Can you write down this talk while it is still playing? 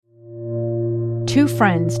Two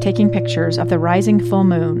friends taking pictures of the rising full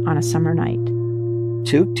moon on a summer night.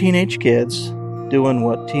 Two teenage kids doing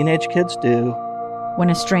what teenage kids do. When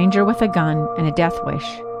a stranger with a gun and a death wish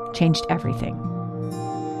changed everything.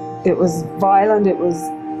 It was violent, it was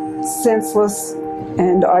senseless,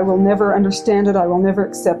 and I will never understand it, I will never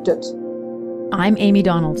accept it. I'm Amy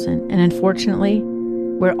Donaldson, and unfortunately,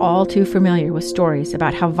 we're all too familiar with stories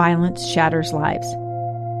about how violence shatters lives.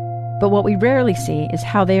 But what we rarely see is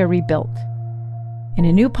how they are rebuilt. In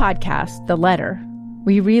a new podcast, The Letter,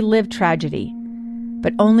 we relive tragedy,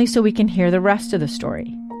 but only so we can hear the rest of the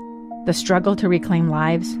story. The struggle to reclaim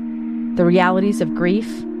lives, the realities of grief,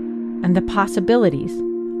 and the possibilities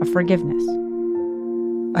of forgiveness.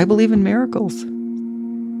 I believe in miracles.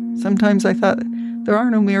 Sometimes I thought, there are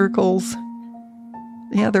no miracles.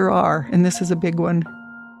 Yeah, there are, and this is a big one.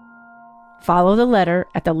 Follow The Letter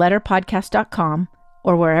at theletterpodcast.com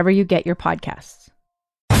or wherever you get your podcasts.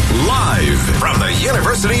 Live from the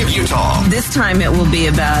University of Utah. This time it will be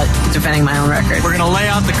about defending my own record. We're going to lay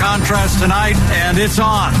out the contrast tonight, and it's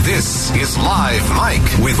on. This is Live Mike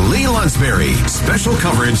with Lee Lonsberry. Special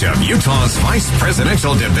coverage of Utah's vice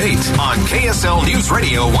presidential debate on KSL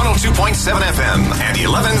NewsRadio 102.7 FM and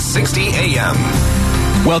 1160 AM.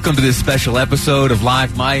 Welcome to this special episode of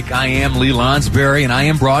Live Mike. I am Lee Lonsberry, and I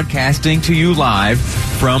am broadcasting to you live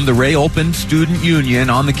from the Ray Open Student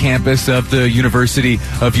Union on the campus of the University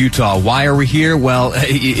of Utah. Why are we here? Well,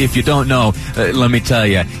 if you don't know, let me tell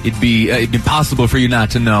you, it'd be impossible for you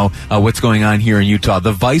not to know what's going on here in Utah.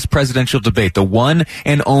 The vice presidential debate, the one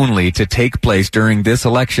and only to take place during this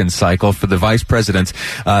election cycle for the vice presidents,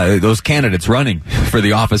 those candidates running for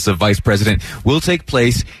the office of vice president, will take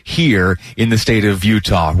place here in the state of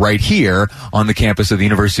Utah. Right here on the campus of the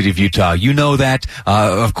University of Utah. You know that,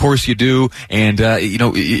 of course you do, and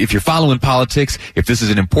if you're following politics, if this is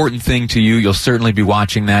an important thing to you, you'll certainly be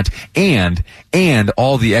watching that, and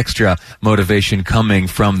all the extra motivation coming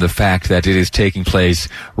from the fact that it is taking place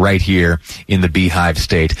right here in the Beehive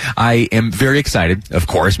State. I am very excited, of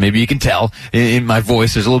course, maybe you can tell in my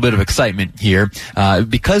voice, there's a little bit of excitement here,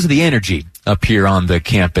 because of the energy up here on the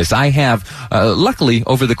campus. I have, luckily,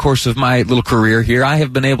 over the course of my little career here, I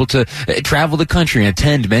have been able to travel the country and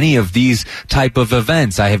attend many of these type of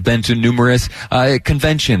events. I have been to numerous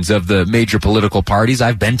conventions of the major political parties.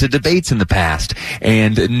 I've been to debates in the past,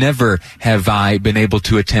 and never have I been able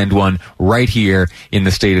to attend one right here in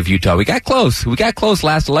the state of Utah. We got close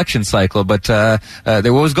last election cycle, but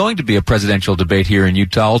there was going to be a presidential debate here in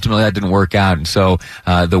Utah. Ultimately, that didn't work out, and so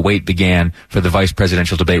the wait began for the vice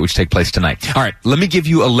presidential debate, which takes place tonight. All right, let me give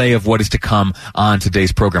you a lay of what is to come on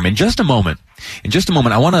today's program. In just a moment,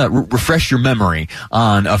 I want to refresh your memory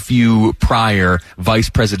on a few prior vice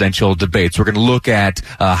presidential debates. We're going to look at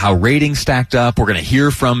how ratings stacked up. We're going to hear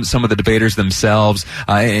from some of the debaters themselves,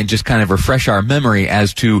 and just kind of refresh our memory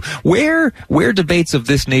as to where debates of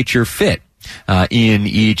this nature fit in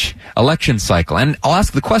each election cycle. And I'll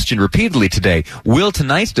ask the question repeatedly today, will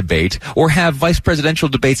tonight's debate, or have vice presidential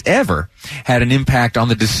debates ever had an impact on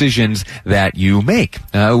the decisions that you make?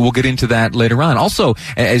 We'll get into that later on. Also,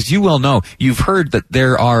 as you well know, you've heard that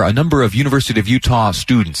there are a number of University of Utah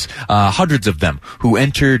students, hundreds of them, who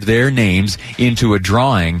entered their names into a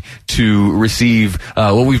drawing to receive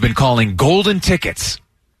what we've been calling golden tickets.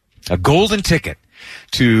 A golden ticket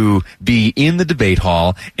to be in the debate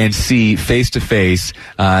hall and see face-to-face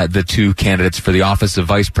the two candidates for the office of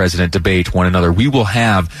vice president debate one another. We will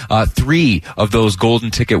have 3 of those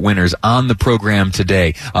golden ticket winners on the program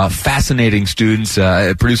today. Fascinating students.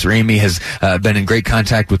 Producer Amy has been in great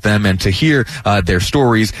contact with them, and to hear their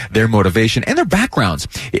stories, their motivation, and their backgrounds,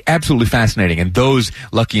 absolutely fascinating. And those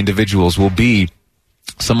lucky individuals will be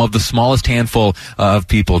some of the smallest handful of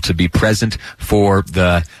people to be present for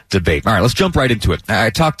the debate. All right, let's jump right into it.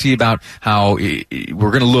 I talked to you about how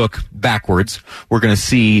we're going to look backwards. We're going to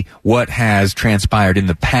see what has transpired in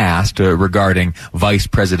the past regarding vice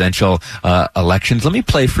presidential elections. Let me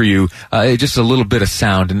play for you just a little bit of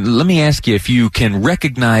sound, and let me ask you if you can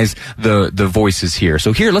recognize the voices here.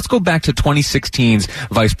 So here, let's go back to 2016's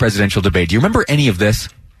vice presidential debate. Do you remember any of this?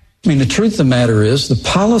 I mean, the truth of the matter is the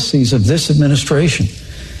policies of this administration,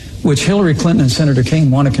 which Hillary Clinton and Senator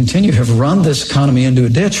King want to continue, have run this economy into a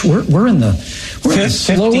ditch. We're in the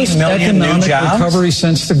slowest economic recovery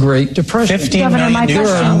since the Great Depression. 15 million new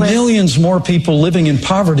jobs. There are millions more people living in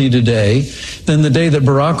poverty today than the day that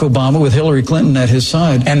Barack Obama, with Hillary Clinton at his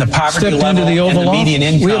side, and the poverty stepped level into the Oval and the median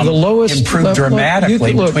Office. income We have the lowest improved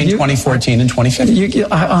dramatically between 2014 and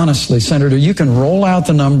 2015. Honestly, Senator, you can roll out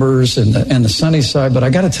the numbers and the sunny side, but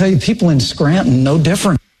I got to tell you, people in Scranton, no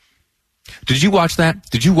different. Did you watch that?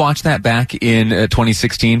 Did you watch that back in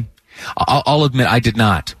 2016? I'll admit I did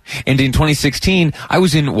not. And in 2016, I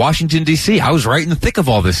was in Washington, D.C. I was right in the thick of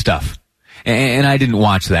all this stuff. And I didn't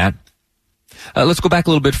watch that. Let's go back a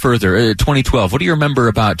little bit further. 2012. What do you remember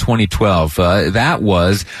about 2012? That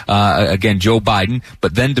was, again, Joe Biden,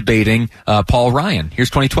 but then debating Paul Ryan. Here's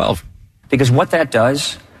 2012. Because what that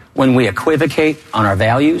does, when we equivocate on our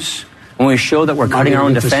values, when we show that we're cutting our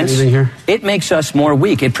own defense, it makes us more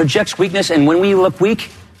weak. It projects weakness, and when we look weak,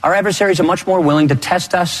 our adversaries are much more willing to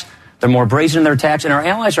test us. They're more brazen in their attacks, and our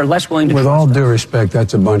allies are less willing to With all due respect,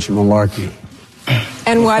 that's a bunch of malarkey.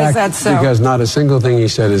 And why is that so? Because not a single thing he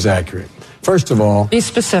said is accurate. First of all... Be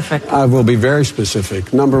specific. I will be very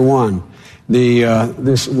specific. Number one,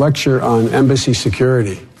 this lecture on embassy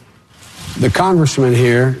security. The congressman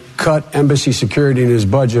here cut embassy security in his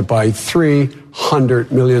budget by $300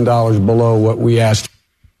 million below what we asked.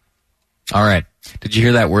 All right. Did you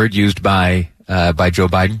hear that word used by Joe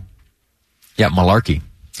Biden? Yeah, malarkey.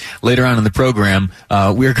 Later on in the program,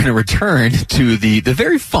 we're going to return to the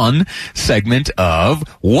very fun segment of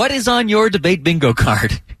What is on Your Debate Bingo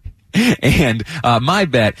Card? And my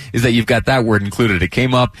bet is that you've got that word included. It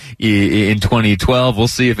came up in 2012. We'll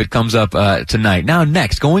see if it comes up tonight. Now,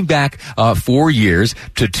 next, going back 4 years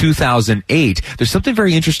to 2008, there's something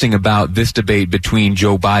very interesting about this debate between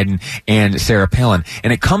Joe Biden and Sarah Palin,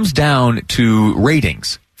 and it comes down to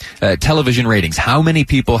ratings. Television ratings. How many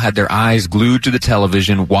people had their eyes glued to the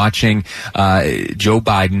television watching Joe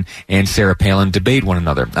Biden and Sarah Palin debate one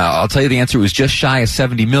another? I'll tell you the answer. It was just shy of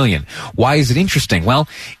 70 million. Why is it interesting? Well,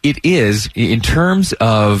 it is in terms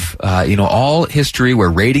of all history where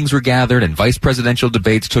ratings were gathered and vice presidential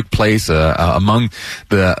debates took place among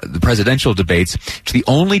the presidential debates. It's the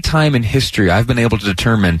only time in history I've been able to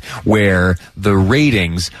determine where the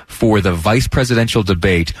ratings for the vice presidential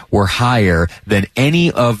debate were higher than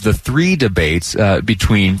any of the three debates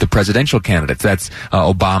between the presidential candidates. That's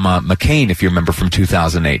Obama, McCain, if you remember, from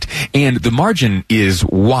 2008. And the margin is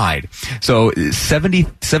wide. So 70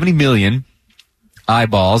 million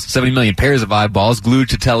eyeballs, 70 million pairs of eyeballs glued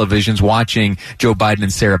to televisions watching Joe Biden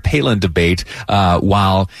and Sarah Palin debate,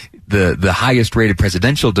 while the highest rated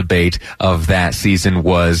presidential debate of that season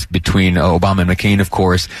was between Obama and McCain, of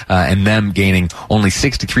course, and them gaining only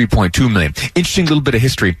 63.2 million. Interesting little bit of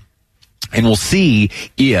history. And we'll see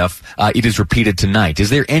if it is repeated tonight.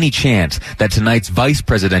 Is there any chance that tonight's vice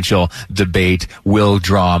presidential debate will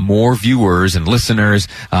draw more viewers and listeners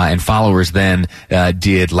and followers than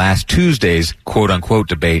did last Tuesday's quote-unquote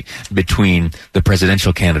debate between the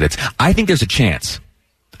presidential candidates? I think there's a chance.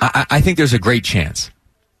 I think there's a great chance.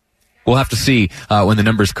 We'll have to see when the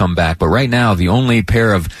numbers come back. But right now, the only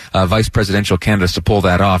pair of vice presidential candidates to pull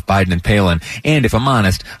that off, Biden and Palin. And if I'm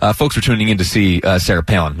honest, folks are tuning in to see Sarah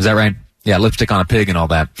Palin. Is that right? Yeah, lipstick on a pig and all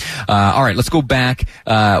that. All right, let's go back.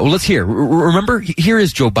 Let's hear. Remember, here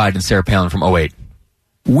is Joe Biden and Sarah Palin from 2008.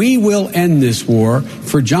 We will end this war.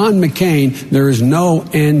 For John McCain, there is no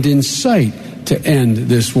end in sight to end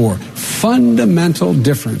this war. Fundamental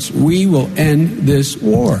difference. We will end this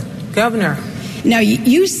war. Governor. Now,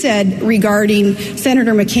 you said regarding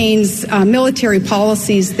Senator McCain's military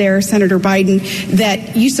policies there, Senator Biden,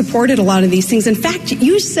 that you supported a lot of these things. In fact,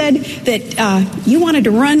 you said that you wanted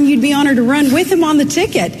to run, you'd be honored to run with him on the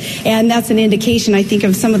ticket. And that's an indication, I think,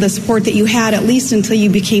 of some of the support that you had, at least until you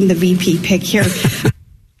became the VP pick here.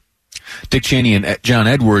 Dick Cheney and John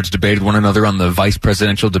Edwards debated one another on the vice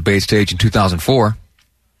presidential debate stage in 2004.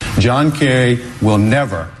 John Kerry will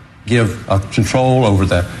never give control over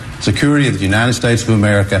the security of the United States of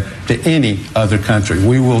America to any other country.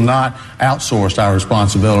 We will not outsource our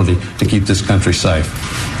responsibility to keep this country safe.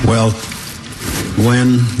 Well,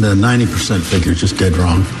 when the 90% figure is just dead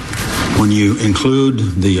wrong, when you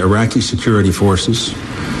include the Iraqi security forces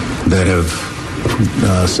that have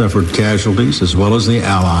suffered casualties, as well as the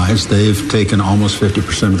allies, they've taken almost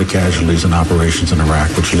 50% of the casualties in operations in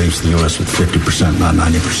Iraq, which leaves the U.S. with 50%, not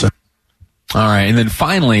 90%. All right. And then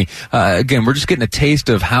finally, again, we're just getting a taste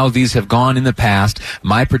of how these have gone in the past.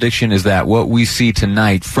 My prediction is that what we see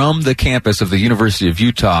tonight from the campus of the University of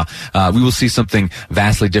Utah, we will see something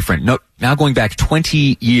vastly different. Now going back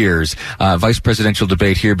 20 years, vice presidential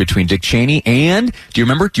debate here between Dick Cheney and, do you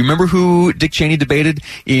remember who Dick Cheney debated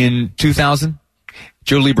in 2000?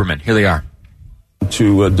 Joe Lieberman. Here they are.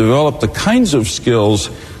 To develop the kinds of skills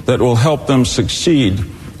that will help them succeed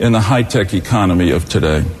in the high-tech economy of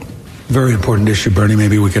today. Very important issue, Bernie.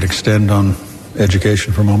 Maybe we could extend on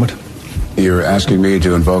education for a moment. You're asking me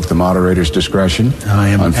to invoke the moderator's discretion. I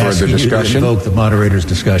am on further asking discussion. You to invoke the moderator's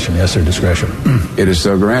discussion. Yes, sir, discretion. It is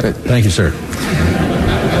so granted. Thank you, sir.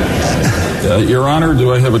 Your Honor,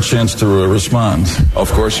 do I have a chance to respond?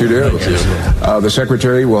 Of course you do. The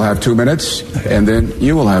Secretary will have 2 minutes, and then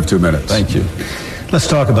you will have 2 minutes. Thank you. Let's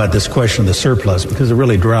talk about this question of the surplus, because it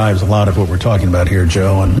really drives a lot of what we're talking about here,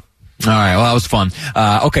 Joe. And all right, well, that was fun.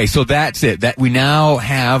 Okay, so that's it. That we now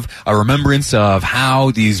have a remembrance of how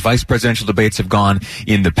these vice presidential debates have gone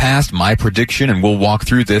in the past. My prediction, and we'll walk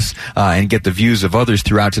through this and get the views of others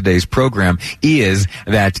throughout today's program, is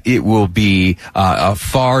that it will be a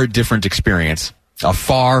far different experience. A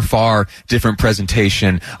far, far different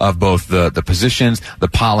presentation of both the positions, the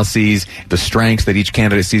policies, the strengths that each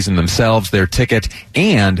candidate sees in themselves, their ticket,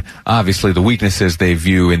 and obviously the weaknesses they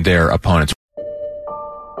view in their opponents.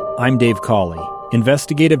 I'm Dave Cawley,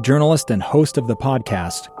 investigative journalist and host of the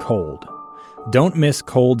podcast Cold. Don't miss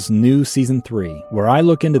Cold's new Season 3, where I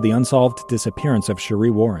look into the unsolved disappearance of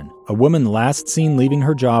Cherie Warren, a woman last seen leaving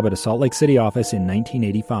her job at a Salt Lake City office in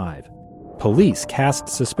 1985. Police cast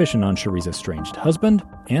suspicion on Cherie's estranged husband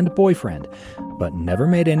and boyfriend, but never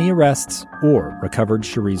made any arrests or recovered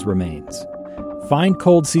Cherie's remains. Find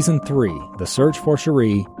Cold Season 3, The Search for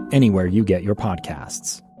Cherie, anywhere you get your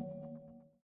podcasts.